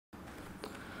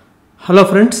Hello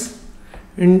friends,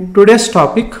 in today's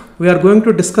topic we are going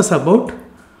to discuss about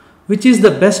which is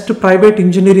the best private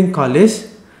engineering college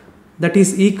that is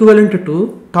equivalent to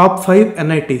top 5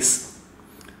 NITs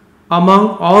among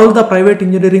all the private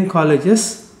engineering colleges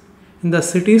in the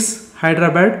cities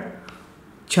Hyderabad,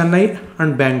 Chennai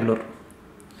and Bangalore.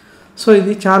 So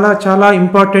ఇది చాలా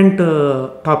important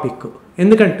topic.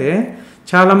 ఎందుకంటే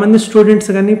చాలామంది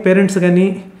students కానీ parents కానీ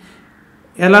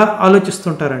ఎలా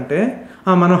ఆలోచిస్తుంటారంటే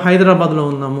మనం హైదరాబాద్లో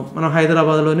ఉన్నాము, మనం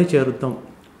హైదరాబాద్లోనే చేరుద్దాం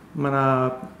మన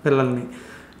పిల్లల్ని,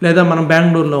 లేదా మనం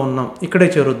బెంగళూరులో ఉన్నాం ఇక్కడే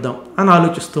చేరుద్దాం అని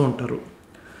ఆలోచిస్తూ ఉంటారు.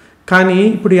 కానీ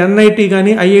ఇప్పుడు ఎన్ఐటి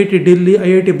కానీ ఐఐటి ఢిల్లీ,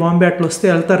 ఐఐటి బాంబే అట్లా వస్తే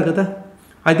వెళ్తారు కదా.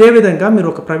 అదేవిధంగా మీరు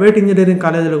ఒక ప్రైవేట్ ఇంజనీరింగ్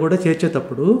కాలేజీలో కూడా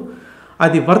చేర్చేటప్పుడు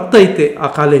అది వర్త్ అయితే ఆ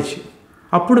కాలేజీ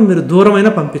అప్పుడు మీరు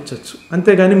దూరమైనా పంపించవచ్చు.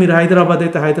 అంతేగాని మీరు హైదరాబాద్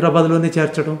అయితే హైదరాబాద్లోనే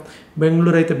చేర్చడం,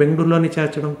 బెంగళూరు అయితే బెంగళూరులోనే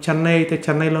చేర్చడం, చెన్నై అయితే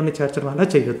చెన్నైలోనే చేర్చడం అలా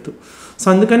చేయొద్దు. సో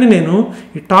అందుకని నేను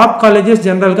ఈ టాప్ కాలేజెస్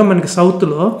జనరల్గా మనకి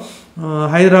సౌత్లో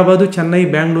హైదరాబాదు, చెన్నై,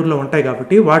 బెంగళూరులో ఉంటాయి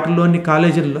కాబట్టి వాటిలోని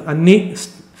కాలేజీల్లో అన్నీ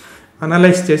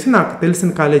అనలైజ్ చేసి నాకు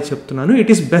తెలిసిన కాలేజ్ చెప్తున్నాను.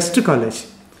 It is best college.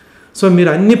 So మీరు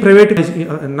అన్ని private,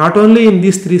 not only in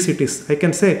these 3 cities, I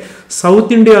can say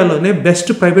south ఇండియాలోనే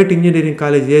బెస్ట్ ప్రైవేట్ ఇంజనీరింగ్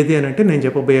కాలేజ్ ఏది అని అంటే నేను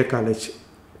చెప్పబోయే కాలేజ్.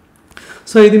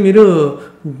 సో ఇది మీరు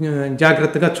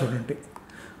జాగ్రత్తగా చూడండి.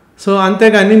 సో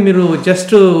అంతేగాని మీరు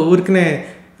జస్ట్ ఊరికనే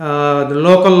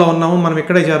లోకల్లో ఉన్నాము మనం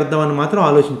ఇక్కడే చేరుద్దామని మాత్రం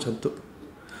ఆలోచించవద్దు.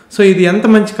 సో ఇది ఎంత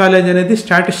మంచి కాలేజ్ అనేది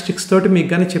స్టాటిస్టిక్స్ తోటి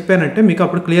మీకు కానీ చెప్పానంటే మీకు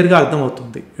అప్పుడు క్లియర్గా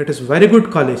అర్థమవుతుంది. It is very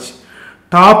good college,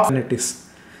 top NITs.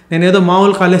 నేను ఏదో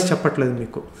మామూలు కాలేజ్ చెప్పట్లేదు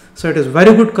మీకు. So it is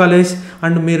very good college.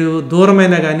 And మీరు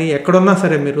దూరమైనా కానీ ఎక్కడున్నా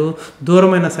సరే మీరు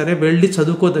దూరమైనా సరే వెళ్ళి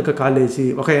చదువుకోదగ్గ కాలేజీ.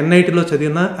 ఒక ఎన్ఐటీలో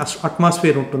చదివిన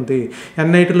అట్మాస్ఫియర్ ఉంటుంది,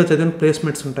 ఎన్ఐటీలో చదివిన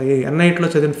ప్లేస్మెంట్స్ ఉంటాయి, ఎన్ఐటీలో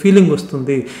చదివిన ఫీలింగ్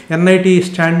వస్తుంది, ఎన్ఐటీ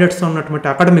స్టాండర్డ్స్తో ఉన్నటువంటి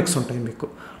అకాడమిక్స్ ఉంటాయి మీకు,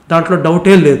 దాంట్లో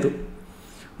డౌటే లేదు.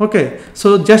 ఓకే, సో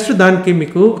జస్ట్ దానికి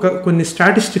మీకు కొన్ని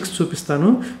స్టాటిస్టిక్స్ చూపిస్తాను,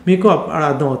 మీకు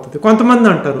అర్థమవుతుంది. కొంతమంది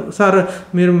అంటారు సార్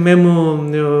మేము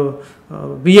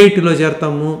విఐటీలో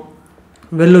చేరుతాము,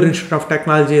 వెల్లూరు ఇన్స్టిట్యూట్ ఆఫ్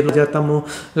టెక్నాలజీలో చేరుతాము,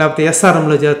 లేకపోతే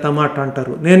ఎస్ఆర్ఎంలో చేరుతాము అట్లా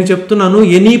అంటారు. నేను చెప్తున్నాను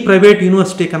ఎనీ ప్రైవేట్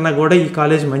యూనివర్సిటీ కన్నా కూడా ఈ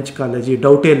కాలేజ్ మంచి కాలేజీ,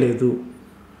 డౌటే లేదు.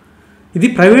 ఇది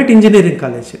ప్రైవేట్ ఇంజనీరింగ్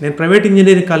కాలేజ్, నేను ప్రైవేట్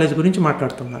ఇంజనీరింగ్ కాలేజ్ గురించి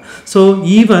మాట్లాడుతున్నా. So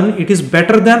even it is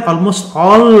better than almost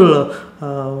all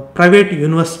private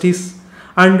universities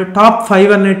and top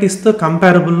 5 NITsతో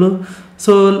comparable.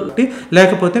 So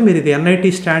లేకపోతే మీరు ఇది ఎన్ఐటి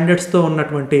స్టాండర్డ్స్తో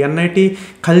ఉన్నటువంటి, ఎన్ఐటి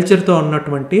కల్చర్తో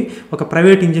ఉన్నటువంటి ఒక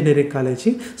ప్రైవేట్ ఇంజనీరింగ్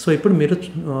కాలేజీ. సో ఇప్పుడు మీరు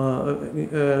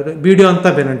వీడియో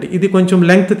అంతా వినండి. ఇది కొంచెం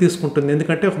లెంగ్త్ తీసుకుంటుంది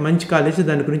ఎందుకంటే ఒక మంచి కాలేజీ,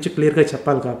 దాని గురించి క్లియర్గా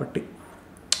చెప్పాలి కాబట్టి.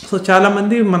 సో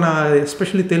చాలామంది మన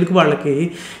ఎస్పెషల్లీ తెలుగు వాళ్ళకి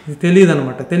ఇది తెలియదు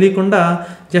అనమాట. తెలియకుండా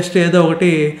జస్ట్ ఏదో ఒకటి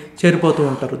చేరిపోతూ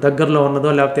ఉంటారు, దగ్గరలో ఉన్నదో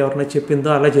లేకపోతే ఎవరైనా చెప్పిందో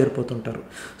అలా చేరిపోతుంటారు.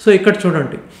 సో ఇక్కడ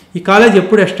చూడండి ఈ కాలేజ్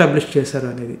ఎప్పుడు ఎస్టాబ్లిష్ చేశారు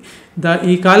అనేది.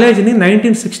 ఈ కాలేజీని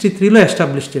 1963లో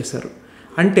ఎస్టాబ్లిష్ చేశారు.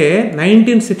 అంటే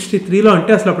 1963లో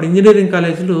అంటే అసలు అప్పుడు ఇంజనీరింగ్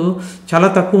కాలేజీలు చాలా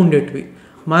తక్కువ ఉండేటివి.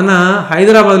 మన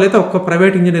హైదరాబాద్లో అయితే ఒక్క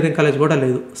ప్రైవేట్ ఇంజనీరింగ్ కాలేజ్ కూడా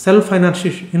లేదు, సెల్ఫ్ ఫైనాన్స్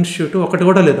ఇన్స్టిట్యూట్ ఒకటి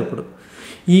కూడా లేదు అప్పుడు.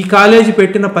 ఈ కాలేజీ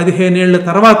పెట్టిన 15 ఏళ్ల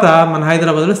తర్వాత మన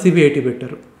హైదరాబాద్లో సిబిఐటి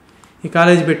పెట్టారు. ఈ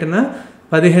కాలేజీ పెట్టిన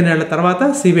 15 ఏళ్ల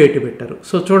తర్వాత సిబిఐటి పెట్టారు.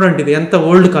 సో చూడండి ఇది ఎంత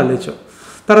ఓల్డ్ కాలేజో.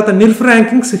 తర్వాత నిర్ఫ్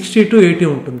ర్యాంకింగ్ 60 to 80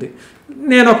 ఉంటుంది.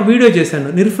 నేను ఒక వీడియో చేశాను.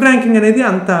 నిర్ఫ్ ర్యాంకింగ్ అనేది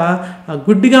అంత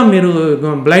గుడ్డిగా మీరు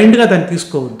బ్లైండ్గా దాన్ని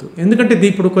తీసుకోవద్దు. ఎందుకంటే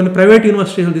ఇప్పుడు కొన్ని ప్రైవేట్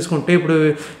యూనివర్సిటీలు తీసుకుంటే, ఇప్పుడు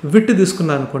విట్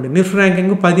తీసుకున్నాను అనుకోండి, నిర్ఫ్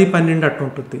ర్యాంకింగ్ 10, 12 అట్టు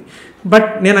ఉంటుంది. బట్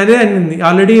నేను అదే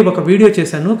ఆల్రెడీ ఒక వీడియో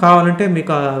చేశాను, కావాలంటే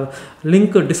మీకు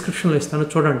లింక్ డిస్క్రిప్షన్లో ఇస్తాను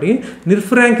చూడండి.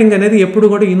 నిర్ఫ్ ర్యాంకింగ్ అనేది ఎప్పుడు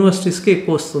కూడా యూనివర్సిటీస్కి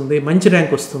ఎక్కువ వస్తుంది, మంచి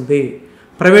ర్యాంక్ వస్తుంది,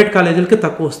 ప్రైవేట్ కాలేజీలకి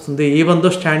తక్కువ వస్తుంది, ఈవెన్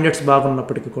దో స్టాండర్డ్స్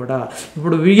బాగున్నప్పటికీ కూడా.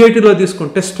 ఇప్పుడు విఐటీలో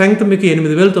తీసుకుంటే స్ట్రెంగ్త్ మీకు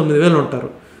 8,000, 9,000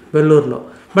 ఉంటారు వెల్లూరులో.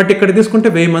 బట్ ఇక్కడ తీసుకుంటే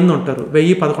 1000 మంది ఉంటారు,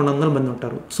 1000-1100 మంది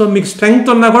ఉంటారు. సో మీకు స్ట్రెంగ్త్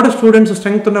ఉన్నా కూడా, స్టూడెంట్స్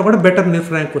స్ట్రెంగ్త్ ఉన్నా కూడా బెటర్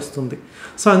నిర్ఫ్ ర్యాంక్ వస్తుంది.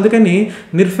 సో అందుకని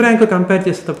నిర్ఫ్ ర్యాంక్ కంపేర్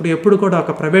చేసేటప్పుడు ఎప్పుడు కూడా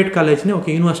ఒక ప్రైవేట్ కాలేజ్ని ఒక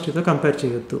యూనివర్సిటీతో కంపేర్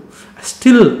చేయొద్దు.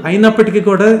 స్టిల్ అయినప్పటికీ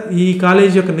కూడా ఈ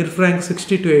కాలేజ్ యొక్క NIRF rank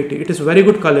 60 to 80. It is very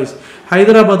good college.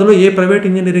 హైదరాబాద్లో ఏ ప్రైవేట్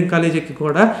ఇంజనీరింగ్ కాలేజీకి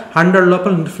కూడా 100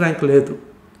 లోపల నిర్ఫ్ ర్యాంక్ లేదు.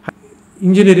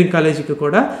 ఇంజనీరింగ్ కాలేజీకి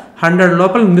కూడా 100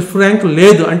 లోపల నిర్ఫ్ ర్యాంక్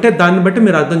లేదు. అంటే దాన్ని బట్టి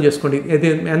మీరు అర్థం చేసుకోండి ఇది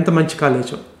ఎంత మంచి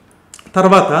కాలేజో.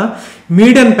 తర్వాత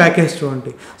మీడియన్ ప్యాకేజ్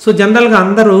చూడండి. సో జనరల్గా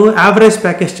అందరూ యావరేజ్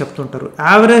ప్యాకేజ్ చెప్తుంటారు.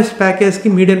 యావరేజ్ ప్యాకేజ్కి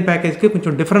మీడియన్ ప్యాకేజ్కి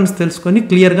కొంచెం డిఫరెన్స్ తెలుసుకొని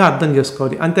క్లియర్గా అర్థం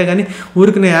చేసుకోవాలి. అంతేగాని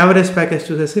ఊరికి యావరేజ్ ప్యాకేజ్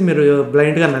చూసేసి మీరు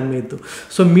బ్లైండ్గా నమ్మేయద్దు.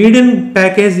 So median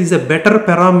package is a better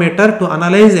parameter to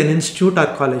analyse N institute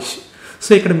or college. So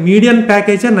ఇక్కడ మీడియన్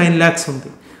ప్యాకేజే 9 lakhs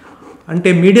ఉంది. అంటే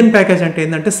మీడియన్ ప్యాకేజ్ అంటే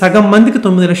ఏంటంటే సగం మందికి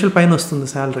 9 లక్షల పైన వస్తుంది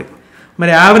శాలరీ.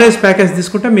 మరి యావరేజ్ ప్యాకేజ్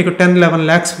తీసుకుంటే మీకు 10-11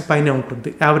 lakhs పైనే ఉంటుంది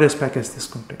యావరేజ్ ప్యాకేజ్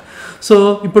తీసుకుంటే. సో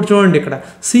ఇప్పుడు చూడండి, ఇక్కడ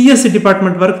సిఎస్సి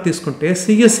డిపార్ట్మెంట్ వరకు తీసుకుంటే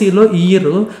సిఎస్సిలో ఈ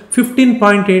ఇయర్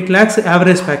 15.8 lakhs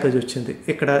యావరేజ్ ప్యాకేజ్ వచ్చింది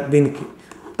ఇక్కడ దీనికి.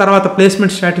 తర్వాత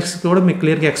ప్లేస్మెంట్ స్టాటిస్టిక్స్ కూడా మీకు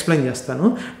క్లియర్గా ఎక్స్ప్లెయిన్ చేస్తాను.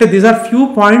 అంటే these are few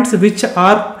points which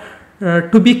are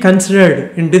to be considered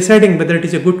in deciding whether it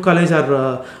is a good college are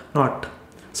not.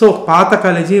 So పాత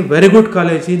college, very good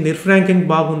college, NIRF ranking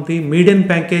బాగుంది, మీడియం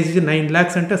ప్యాకేజీ 9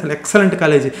 lakhs అంటే అసలు excellent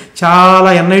college. చాలా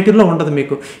ఎన్ఐటీలో ఉండదు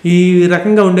మీకు ఈ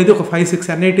రకంగా ఉండేది. ఒక 5-6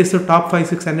 ఎన్ఐటీస్, టాప్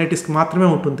 5-6 ఎన్ఐటీస్కి మాత్రమే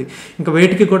ఉంటుంది, ఇంకా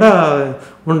వెయిట్కి కూడా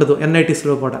ఉండదు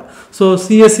ఎన్ఐటీస్లో కూడా. So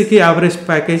సిఎస్సికి average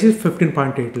package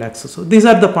 15.8 lakhs. So these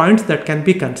are the points that can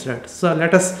be considered. So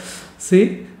let us see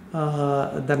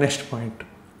the next point.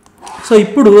 So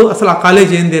ఇప్పుడు అసలు ఆ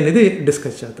కాలేజ్ ఏంది అనేది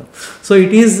డిస్కస్ చేద్దాం. So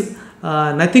it is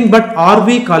nothing but RV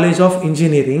College of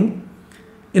Engineering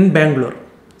in Bangalore.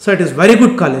 So it is very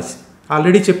good college,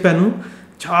 already చెప్పాను,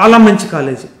 చాలా మంచి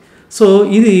college. So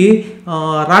ఇది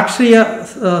రాష్ట్రీయ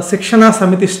శిక్షణ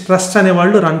సమితి ట్రస్ట్ అనే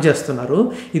వాళ్ళు రన్ చేస్తున్నారు.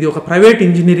 ఇది ఒక ప్రైవేట్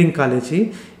ఇంజనీరింగ్ కాలేజీ.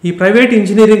 ఈ ప్రైవేట్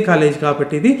ఇంజనీరింగ్ కాలేజ్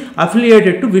కాబట్టి ఇది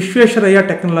affiliated to Visvesvaraya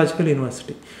technological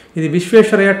university. ఇది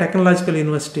విశ్వేశ్వరయ్య టెక్నాలజికల్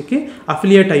యూనివర్సిటీకి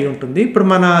అఫిలియేట్ అయి ఉంటుంది. ఇప్పుడు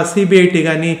మన సిబిఐటి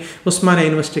కానీ ఉస్మానియా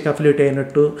యూనివర్సిటీకి అఫిలియేట్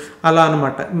అయినట్టు అలా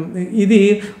అనమాట. ఇది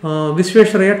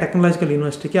విశ్వేశ్వరయ్య టెక్నాలజికల్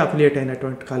యూనివర్సిటీకి అఫిలియేట్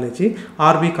అయినటువంటి college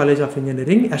RV college of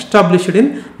engineering, established in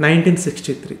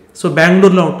 1963. So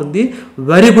బెంగళూరులో ఉంటుంది.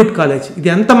 Very good college. ఇది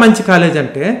ఎంత మంచి కాలేజ్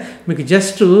అంటే మీకు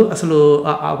జస్ట్ అసలు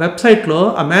ఆ వెబ్సైట్లో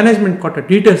ఆ మేనేజ్మెంట్ కోట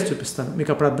డీటెయిల్స్ చూపిస్తాను, మీకు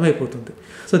అప్పుడు అర్థమైపోతుంది.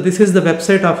 So this is the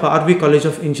website of RV college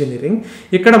of engineering.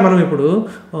 ఇక్కడ మనం ఇప్పుడు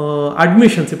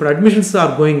admissions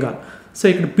are going on. So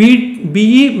ఇక్కడ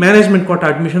బీఈ మేనేజ్మెంట్ కోట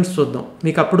అడ్మిషన్స్ చూద్దాం,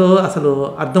 మీకు అప్పుడు అసలు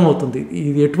అర్థమవుతుంది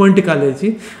ఇది ఎటువంటి కాలేజీ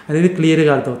అనేది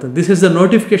క్లియర్గా అర్థమవుతుంది. This is the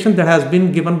notification that has been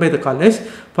given by the college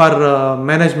for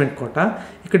management quota.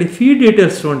 ఇక్కడ ఫీ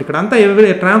డీటెయిల్స్ చూడండి, ఇక్కడ అంతా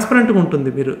ట్రాన్స్పరెంట్గా ఉంటుంది,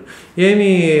 మీరు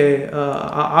ఏమీ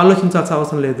ఆలోచించాల్సిన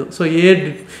అవసరం లేదు. సో ఏ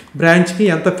బ్రాంచ్కి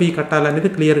ఎంత ఫీ కట్టాలనేది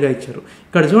క్లియర్గా ఇచ్చారు.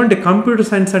 ఇక్కడ చూడండి, కంప్యూటర్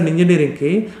సైన్స్ అండ్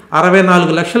ఇంజనీరింగ్కి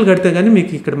 64 లక్షలు కడితే కానీ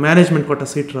మీకు ఇక్కడ మేనేజ్మెంట్ కోట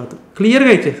సీట్ రాదు,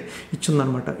 క్లియర్గా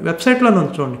ఇచ్చిందనమాట. వెబ్సైట్లో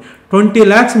చూడండి, 20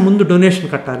 lakhs ముందు డొనేషన్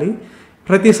కట్టాలి,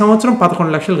 ప్రతి సంవత్సరం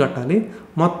 11 లక్షలు కట్టాలి,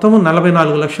 మొత్తము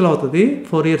 44 లక్షలు అవుతుంది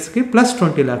 4 yearsకి, ప్లస్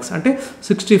 20 lakhs అంటే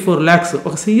 64 lakhs.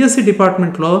 ఒక సిఎస్సి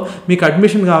డిపార్ట్మెంట్లో మీకు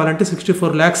అడ్మిషన్ కావాలంటే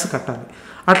 64 lakhs కట్టాలి.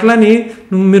 అట్లని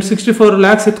మీరు 64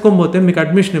 lakhs ఎత్తుకోకపోతే మీకు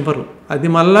అడ్మిషన్ ఇవ్వరు. అది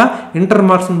మళ్ళీ ఇంటర్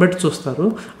మార్క్స్ని బట్టి చూస్తారు.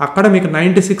 అక్కడ మీకు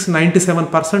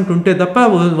 96-97% ఉంటే తప్ప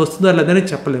వస్తుందా లేదని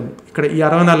చెప్పలేము ఇక్కడ ఈ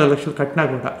 64 లక్షలు కట్టినా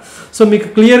కూడా. సో మీకు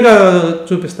క్లియర్గా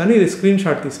చూపిస్తాను, ఇది స్క్రీన్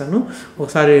షాట్ తీసాను,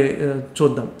 ఒకసారి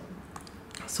చూద్దాం.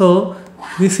 So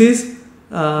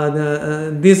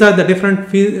these are the different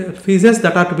fees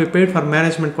that are to be paid for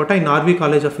management quota in RV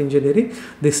College of Engineering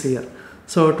this year.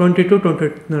 So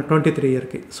 22-23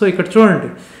 yearకి. So ఇక్కడ చూడండి,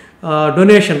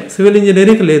 డొనేషన్ సివిల్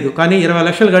ఇంజనీరింగ్కి లేదు, కానీ 20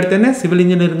 లక్షలు కడితేనే సివిల్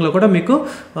ఇంజనీరింగ్లో కూడా మీకు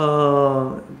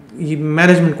ఈ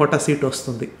మేనేజ్మెంట్ కోటా సీట్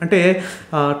వస్తుంది. అంటే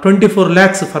 24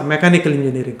 lakhs for mechanical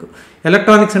engineering.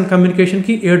 Electronics and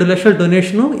కమ్యూనికేషన్కి 7 లక్షల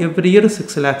డొనేషను, ఎవ్రీ ఇయర్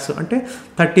 6 lakhs అంటే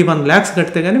 31 lakhs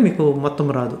కడితే కానీ మీకు మొత్తం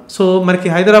రాదు. సో మనకి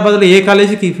హైదరాబాద్లో ఏ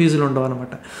కాలేజీకి ఈ ఫీజులు ఉండవు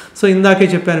అనమాట. సో ఇందాకే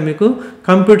చెప్పాను మీకు,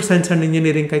 కంప్యూటర్ సైన్స్ అండ్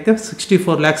ఇంజనీరింగ్ అయితే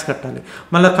 64 lakhs కట్టాలి.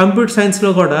 మళ్ళీ కంప్యూటర్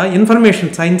సైన్స్లో కూడా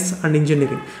ఇన్ఫర్మేషన్ సైన్స్ అండ్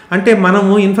ఇంజనీరింగ్, అంటే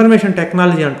మనము ఇన్ఫర్మేషన్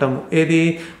టెక్నాలజీ అంటాము, ఏది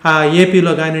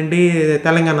ఏపీలో కానివ్వండి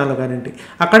తెలంగాణలో కానివ్వండి,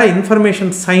 అక్కడ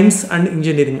information science and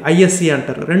engineering ISC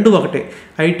అంటారు, రెండు ఒకటే,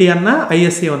 ఐటీ అన్నా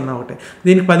ఐఎస్సి అన్నా ఒకటే.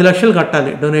 దీనికి 10 లక్షలు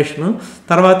కట్టాలి డొనేషను,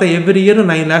 తర్వాత ఎవ్రీ ఇయర్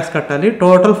 9 lakhs కట్టాలి,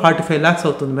 టోటల్ 45 lakhs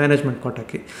అవుతుంది మేనేజ్మెంట్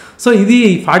కోటాకి. సో ఇది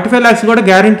 45 lakhs కూడా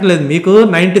గ్యారెంటీ లేదు, మీకు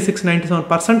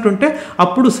 96-97% ఉంటే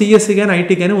అప్పుడు సిఎస్సి కానీ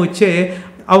ఐటీ కానీ వచ్చే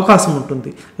అవకాశం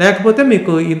ఉంటుంది, లేకపోతే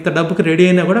మీకు ఇంత డబ్బుకి రెడీ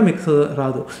అయినా కూడా మీకు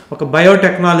రాదు. ఒక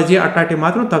బయోటెక్నాలజీ అట్లాంటివి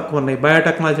మాత్రం తక్కువ ఉన్నాయి,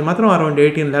 బయోటెక్నాలజీ మాత్రం అరౌండ్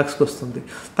 18 lakhsకి వస్తుంది.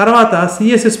 తర్వాత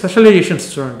సిఎస్సి స్పెషలైజేషన్స్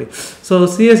చూడండి. So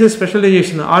CSC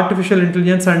specialisation artificial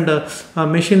intelligence and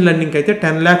machine learning అయితే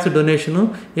 10 lakhs donation,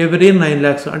 every year 9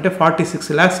 lakhs అంటే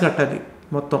 46 lakhs కట్టాలి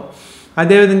మొత్తం.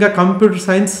 అదేవిధంగా computer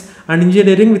science and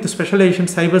engineering with specialisation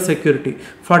cyber security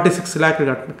 46 lakhs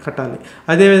కట్టాలి.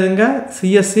 అదేవిధంగా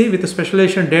CSC with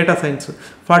specialisation data science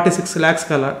 46 lakhs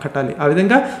కట్టాలి. ఆ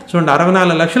విధంగా చూడండి,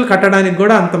 64 లక్షలు కట్టడానికి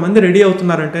కూడా అంతమంది రెడీ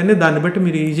అవుతున్నారంటేనే దాన్ని బట్టి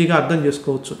మీరు ఈజీగా అర్థం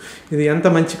చేసుకోవచ్చు ఇది ఎంత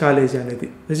మంచి కాలేజీ అనేది.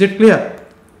 Is it clear?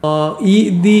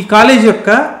 ఈ కాలేజ్ యొక్క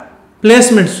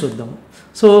ప్లేస్మెంట్స్ చూద్దాము.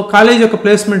 సో కాలేజ్ యొక్క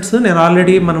ప్లేస్మెంట్స్ నేను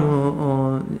ఆల్రెడీ మనము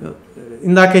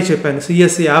ఇందాకే చెప్పాను,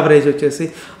 సిఎస్సి యావరేజ్ వచ్చేసి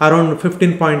అరౌండ్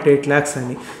 15.8 lakhs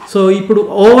అని. సో ఇప్పుడు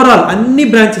ఓవరాల్ అన్ని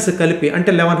బ్రాంచెస్ కలిపి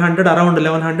అంటే అరౌండ్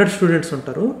 1100 స్టూడెంట్స్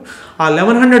ఉంటారు. ఆ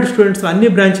 1100 స్టూడెంట్స్ అన్ని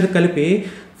బ్రాంచ్లు కలిపి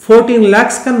 14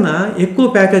 lakhs కన్నా ఎక్కువ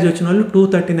ప్యాకేజ్ వచ్చిన వాళ్ళు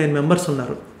 239 members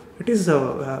ఉన్నారు. ఇట్ ఈస్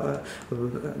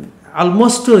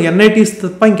ఆల్మోస్ట్ NITs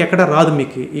తప్ప ఇంకెక్కడ రాదు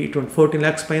మీకు ఇటువంటి 14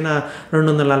 lakhs పైన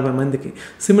 240 మందికి.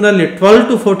 సిమిలర్లీ 12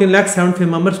 to 14 lakhs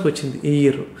 75 మెంబర్స్కి వచ్చింది ఈ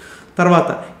ఇయర్. తర్వాత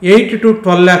 8 to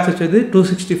 12 lakhs వచ్చేది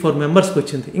 264 మెంబర్స్కి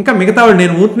వచ్చింది. ఇంకా మిగతా వాళ్ళు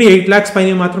నేను ఊరిని 8 lakhs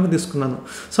పైన మాత్రమే తీసుకున్నాను.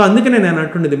 సో అందుకనే నేను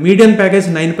అంటుండేది మీడియం ప్యాకేజ్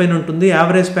 9 పైన ఉంటుంది,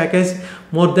 యావరేజ్ ప్యాకేజ్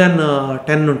మోర్ దాన్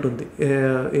 10 ఉంటుంది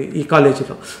ఈ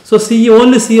కాలేజీలో. సో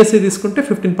ఓన్లీ CSE తీసుకుంటే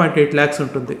 15.8 lakhs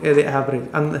ఉంటుంది ఇది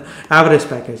యావరేజ్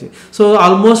ప్యాకేజీ. సో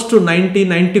ఆల్మోస్ట్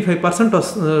 90-95%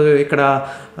 ఇక్కడ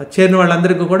చేరిన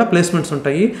వాళ్ళందరికీ కూడా ప్లేస్మెంట్స్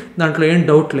ఉంటాయి, దాంట్లో ఏం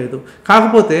డౌట్ లేదు.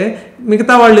 కాకపోతే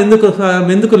మిగతా వాళ్ళు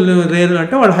ఎందుకు లేరు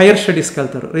అంటే వాళ్ళు హైయర్ స్టడీస్కి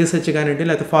వెళ్తారు, రీసెర్చ్ కానివ్వండి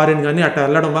లేకపోతే ఫారిన్ కానీ అట్లా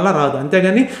వెళ్ళడం వల్ల రాదు.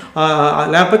 అంతేగాని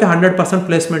లేకపోతే 100%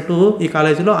 ప్లేస్మెంట్ ఈ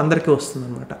కాలేజీలో అందరికీ వస్తుంది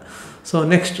అనమాట. So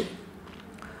next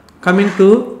coming to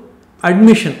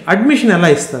admission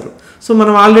ఎలా ఇస్తారు. సో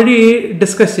మనం ఆల్రెడీ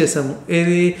డిస్కస్ చేసాము,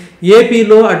 ఏది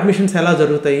ఏపీలో అడ్మిషన్స్ ఎలా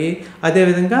జరుగుతాయి,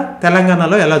 అదేవిధంగా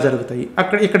తెలంగాణలో ఎలా జరుగుతాయి.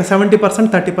 ఇక్కడ 70%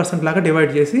 30% లాగా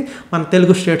డివైడ్ చేసి మన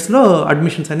తెలుగు స్టేట్స్లో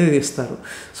అడ్మిషన్స్ అనేది ఇస్తారు.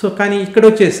 సో కానీ ఇక్కడ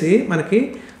వచ్చేసి మనకి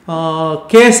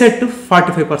కేసెట్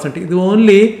 45%, ఇది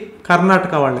ఓన్లీ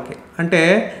కర్ణాటక వాళ్ళకి. అంటే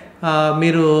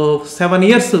మీరు 7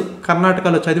 years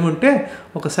కర్ణాటకలో చదివి ఉంటే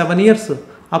ఒక 7 years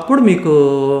అప్పుడు మీకు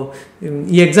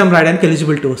ఈ ఎగ్జామ్ రాయడానికి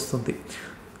ఎలిజిబిలిటీ వస్తుంది.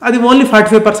 అది ఓన్లీ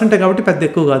 45% కాబట్టి పెద్ద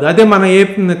ఎక్కువ కాదు. అదే మన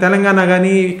తెలంగాణ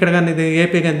కానీ ఇక్కడ కానీ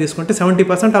ఏపీ కానీ తీసుకుంటే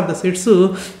 70% ఆఫ్ ద సీట్స్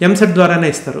ఎంసెట్ ద్వారానే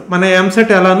ఇస్తారు. మన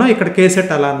ఎంసెట్ ఎలానో ఇక్కడ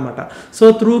కేసెట్ అలా అనమాట.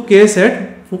 సో త్రూ కేసెట్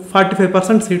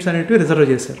 45% సీట్స్ అనేటివి రిజర్వ్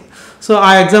చేశారు. సో ఆ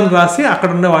ఎగ్జామ్ రాసి అక్కడ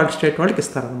ఉండే వాళ్ళ స్టేట్ వాళ్ళకి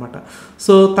ఇస్తారనమాట.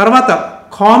 సో తర్వాత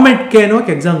కామెట్-కే అని ఒక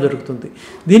ఎగ్జామ్ జరుగుతుంది,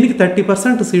 దీనికి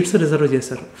 30% సీట్స్ రిజర్వ్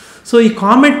చేశారు. సో ఈ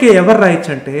కామెట్-కే ఎవరు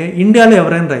రాయొచ్చు అంటే ఇండియాలో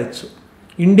ఎవరైనా రాయొచ్చు.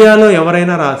 ఇండియాలో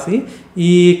ఎవరైనా రాసి ఈ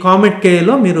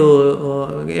కామెట్-కేలో మీరు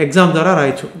ఎగ్జామ్ ద్వారా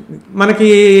రాయొచ్చు. మనకి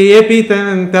ఏపీ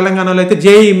తెలంగాణలో అయితే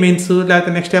JEE మెయిన్స్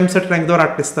లేకపోతే నెక్స్ట్ ఎంసెట్ ర్యాంక్ ద్వారా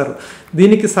అట్టిస్తారు.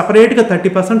 దీనికి సపరేట్గా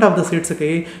 30% ఆఫ్ ద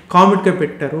సీట్స్కి కామెట్-కే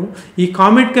పెట్టారు. ఈ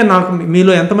కామెట్-కే నాకు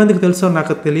మీలో ఎంతమందికి తెలుసో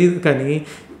నాకు తెలియదు, కానీ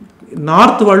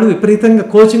నార్త్ వాళ్ళు విపరీతంగా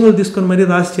కోచింగ్లు తీసుకొని మరీ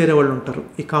రాసి చేరే వాళ్ళు ఉంటారు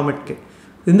ఈ కామెట్-కే,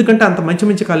 ఎందుకంటే అంత మంచి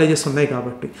మంచి కాలేజెస్ ఉన్నాయి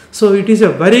కాబట్టి. So it is a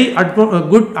very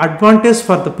good advantage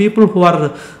for the people who are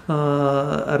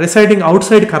residing out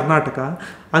side Karnataka.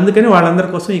 అందుకని వాళ్ళందరి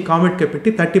కోసం ఈ కామెట్-కే పెట్టి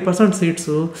 30%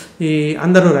 సీట్స్ ఈ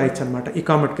అందరూ రాయొచ్చు అనమాట ఈ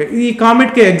కామెట్-కే. ఈ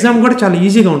కామెట్-కే ఎగ్జామ్ కూడా చాలా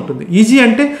ఈజీగా ఉంటుంది. ఈజీ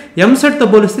అంటే ఎంసెట్తో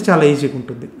పోలిస్తే చాలా ఈజీగా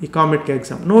ఉంటుంది ఈ కామెట్-కే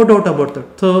exam, no doubt about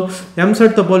that. So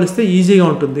ఎంసెట్తో పోలిస్తే ఈజీగా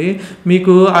ఉంటుంది.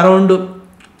 మీకు అరౌండ్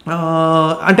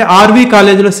అంటే ఆర్వీ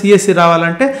కాలేజీలో CSE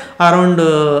రావాలంటే అరౌండ్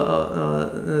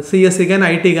CSE కానీ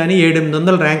IT కానీ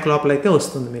 700-800 ర్యాంక్ లోపల అయితే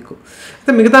వస్తుంది మీకు.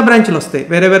 అయితే మిగతా బ్రాంచ్లు వస్తాయి,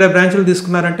 వేరే బ్రాంచ్లు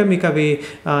తీసుకున్నారంటే మీకు అవి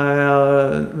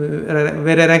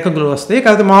వేరే ర్యాంకులు వస్తాయి.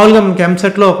 కాకపోతే మామూలుగా మనకి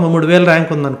ఎంసెట్లో ఒక 3000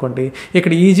 ర్యాంక్ ఉందనుకోండి,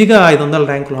 ఇక్కడ ఈజీగా 500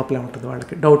 ర్యాంక్ లోపలే ఉంటుంది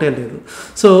వాళ్ళకి, డౌటే లేదు.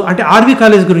 సో అంటే ఆర్వీ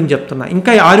కాలేజ్ గురించి చెప్తున్నా.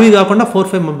 ఇంకా ఆర్వీ కాకుండా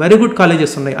 4-5 వెరీ గుడ్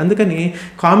కాలేజెస్ ఉన్నాయి. అందుకని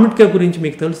కామెట్-కే గురించి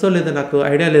మీకు తెలుసో లేదో నాకు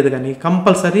ఐడియా లేదు, కానీ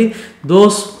compulsory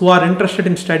those who are interested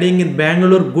in studying in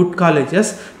Bangalore good colleges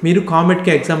మీరు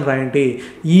కామెట్-కే ఎగ్జామ్ రాయండి.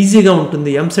 ఈజీగా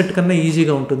ఉంటుంది, ఎంసెట్ కన్నా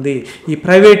ఈజీగా ఉంటుంది. ఈ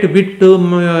ప్రైవేట్ బిట్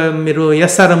మీరు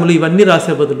SRMలు ఇవన్నీ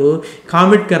రాసే బదులు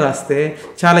కామెట్-కే రాస్తే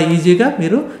చాలా ఈజీగా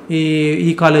మీరు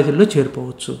ఈ కాలేజీల్లో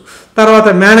చేరిపోవచ్చు. తర్వాత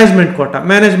మేనేజ్మెంట్ కోటా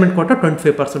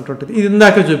 25% ఉంటుంది. ఇది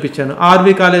ఇందాకే చూపించాను.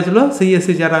 ఆర్వీ కాలేజీలో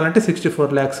CSE చేరాలంటే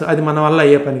 64 lakhs, అది మన వల్ల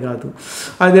అయ్యే పని కాదు.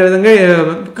 అదేవిధంగా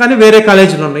కానీ వేరే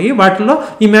కాలేజీలు ఉన్నాయి, వాటిలో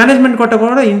ఈ మేనేజ్మెంట్ కోటా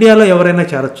కూడా ఇండియాలో ఎవరైనా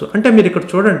చేరొచ్చు. అంటే మీరు ఇక్కడ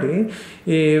చూడండి,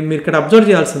 మీరు ఇక్కడ అబ్జర్వ్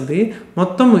చేయాల్సింది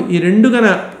మొత్తం ఈ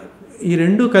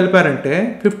రెండు కలిపారంటే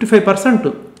 55%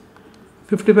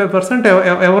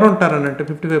 ఎవరు ఉంటారని అంటే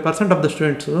 55% of the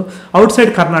students out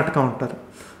side Karnataka ఉంటారు.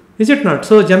 Is it not?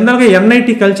 సో జనరల్గా NIT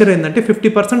కల్చర్ ఏంటంటే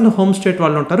 50% హోమ్ స్టేట్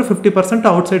వాళ్ళు ఉంటారు, 50%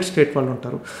 అవుట్ సైడ్ స్టేట్ వాళ్ళు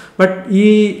ఉంటారు. బట్ ఈ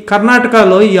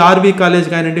కర్ణాటకలో ఈ ఆర్వీ కాలేజ్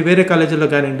కానివ్వండి, వేరే కాలేజీలో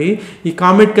కానివ్వండి, ఈ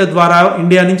కామెట్-కే ద్వారా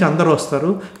ఇండియా నుంచి అందరూ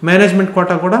వస్తారు. మేనేజ్మెంట్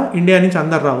కోటా కూడా ఇండియా నుంచి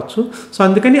అందరు రావచ్చు. సో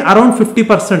అందుకని అరౌండ్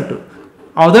 50%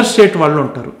 అదర్ స్టేట్ వాళ్ళు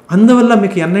ఉంటారు. అందువల్ల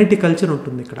మీకు NIT కల్చర్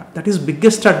ఉంటుంది ఇక్కడ. That is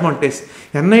biggest advantage.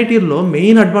 NITలో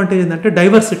main advantage ఏంటంటే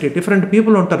డైవర్సిటీ, డిఫరెంట్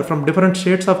పీపుల్ ఉంటారు from different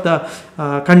states of the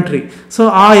country. So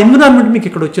ఆ ఎన్విరాన్మెంట్ మీకు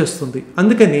ఇక్కడ వచ్చేస్తుంది.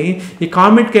 అందుకని ఈ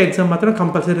కామెట్-కే ఎగ్జామ్ మాత్రం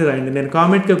కంపల్సరీ రాయండి. నేను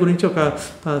కామెట్-కే గురించి ఒక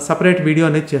సపరేట్ వీడియో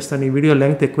అనేది చేస్తాను, ఈ వీడియో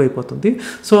లెంగ్త్ ఎక్కువైపోతుంది.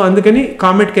 సో అందుకని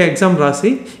కామెట్-కే ఎగ్జామ్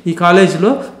రాసి ఈ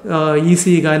కాలేజ్లో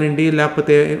ECE కానివ్వండి,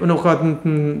 లేకపోతే ఒక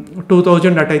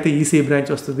 2000 అటైతే ECE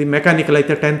బ్రాంచ్ వస్తుంది, మెకానికల్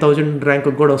అయితే 10,000 ర్యాంక్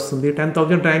కూడా వస్తుంది.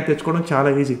 10,000 ర్యాంక్ తెచ్చుకోవడం చాలా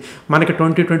ఈజీ. మనకి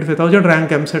 20-25,000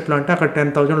 ర్యాంక్ ఎంసెట్లో అంటే అక్కడ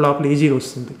 10,000 లోపల ఈజీగా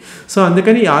వస్తుంది. సో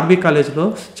అందుకని ఈ ఆర్బీ కాలేజ్లో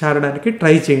చేరడానికి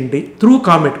ట్రై చేయండి త్రూ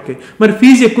కామెట్-కే. మరి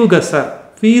ఫీజు ఎక్కువ కదా సార్?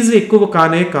 ఫీజు ఎక్కువ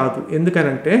కానే కాదు.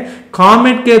 ఎందుకనంటే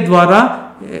కామెట్-కే ద్వారా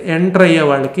ఎంటర్ అయ్యే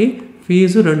వాళ్ళకి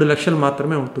ఫీజు 2 లక్షలు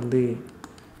మాత్రమే ఉంటుంది.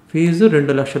 ఫీజు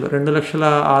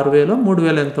 2,06,000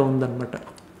 3,000 ఎంతో ఉందన్నమాట.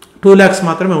 2 lakhs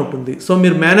మాత్రమే ఉంటుంది. సో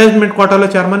మీరు మేనేజ్మెంట్ కోటాలో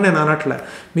చేరమని నేను అనట్లే.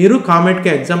 మీరు కామెట్కి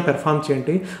ఎగ్జామ్ పెర్ఫామ్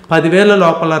చేయండి. 10,000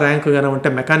 లోపల ర్యాంక్ కానీ ఉంటే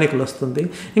మెకానికల్ వస్తుంది.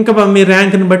 ఇంకా మీ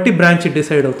ర్యాంక్ని బట్టి బ్రాంచ్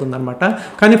డిసైడ్ అవుతుంది అనమాట.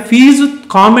 కానీ ఫీజు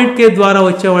కామెట్కే ద్వారా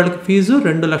వచ్చే వాళ్ళకి ఫీజు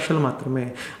 2 లక్షలు మాత్రమే.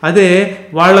 అదే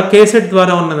వాళ్ళ కేసెట్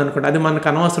ద్వారా ఉన్నది అనుకోండి, అది మనకు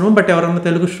అనవసరం. బట్ ఎవరైనా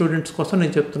తెలుగు స్టూడెంట్స్ కోసం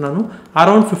నేను చెప్తున్నాను,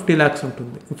 అరౌండ్ 50 lakhs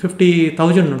ఉంటుంది,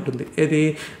 50,000 ఉంటుంది. ఇది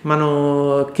మనం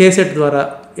కేసెట్ ద్వారా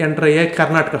ఎంటర్ అయ్యే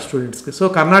కర్ణాటక స్టూడెంట్స్కి. సో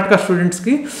కర్ణాటక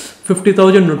స్టూడెంట్స్కి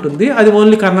 50,000 ఉంటుంది. అది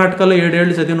ఓన్లీ కర్ణాటకలో 7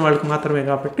 ఏళ్ళు చదివిన వాళ్ళకి మాత్రమే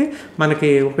కాబట్టి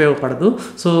మనకి ఉపయోగపడదు.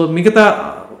 సో మిగతా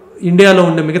ఇండియాలో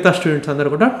ఉండే మిగతా స్టూడెంట్స్ అందరూ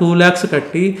కూడా 2 lakhs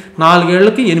కట్టి 4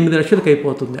 ఏళ్ళకి 8 లక్షలకి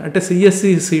అయిపోతుంది. అంటే సిఎస్సి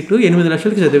సీటు 8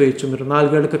 లక్షలకి చదివేయచ్చు మీరు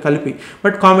 4 ఏళ్ళకి కలిపి.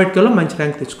 బట్ కామెట్కేలో మంచి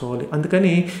ర్యాంక్ తెచ్చుకోవాలి.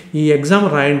 అందుకని ఈ ఎగ్జామ్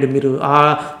రాయండి. మీరు ఆ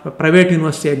ప్రైవేట్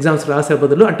యూనివర్సిటీ ఎగ్జామ్స్ రాసే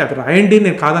బదులు, అంటే అవి రాయండి,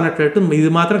 నేను కాదన్నట్టు, ఇది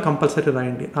మాత్రం కంపల్సరీ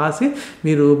రాయండి. రాసి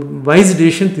మీరు వైజ్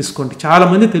డెసిషన్ తీసుకోండి.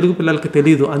 చాలామంది తెలుగు పిల్లలకి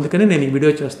తెలియదు, అందుకని నేను ఈ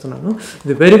వీడియో చేస్తున్నాను.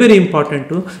 ఇది వెరీ వెరీ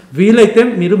ఇంపార్టెంట్. వీలైతే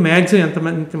మీరు మ్యాక్సిమం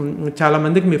ఎంతమంది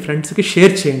చాలామందికి మీ ఫ్రెండ్స్కి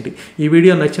షేర్ చేయండి. ఈ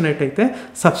వీడియో నచ్చినట్టయితే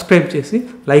సబ్స్క్రైబ్ చేసి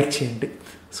లైక్ చేయండి.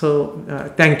 So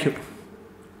thank you.